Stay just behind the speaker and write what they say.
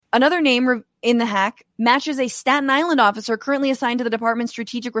Another name in the hack matches a Staten Island officer currently assigned to the department's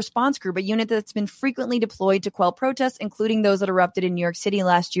Strategic Response Group, a unit that's been frequently deployed to quell protests, including those that erupted in New York City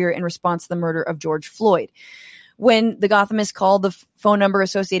last year in response to the murder of George Floyd. When the Gothamist called the phone number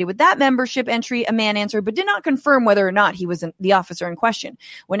associated with that membership entry, a man answered but did not confirm whether or not he was the officer in question.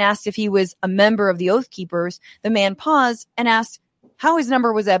 When asked if he was a member of the Oath Keepers, the man paused and asked how his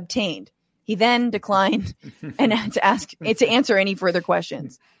number was obtained. He then declined and had to answer any further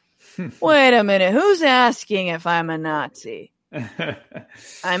questions. Wait a minute, who's asking if I'm a Nazi?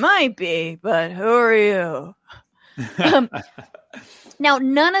 I might be, but who are you? Now,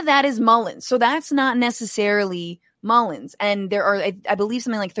 none of that is Mullins, so that's not necessarily Mullins. And there are, I believe,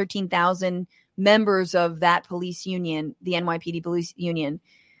 something like 13,000 members of that police union, the NYPD police union.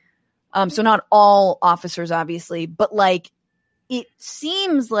 So not all officers, obviously, but like it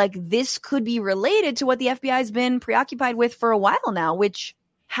seems like this could be related to what the FBI has been preoccupied with for a while now, which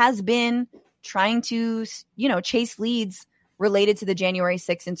has been trying to, chase leads related to the January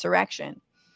 6th insurrection.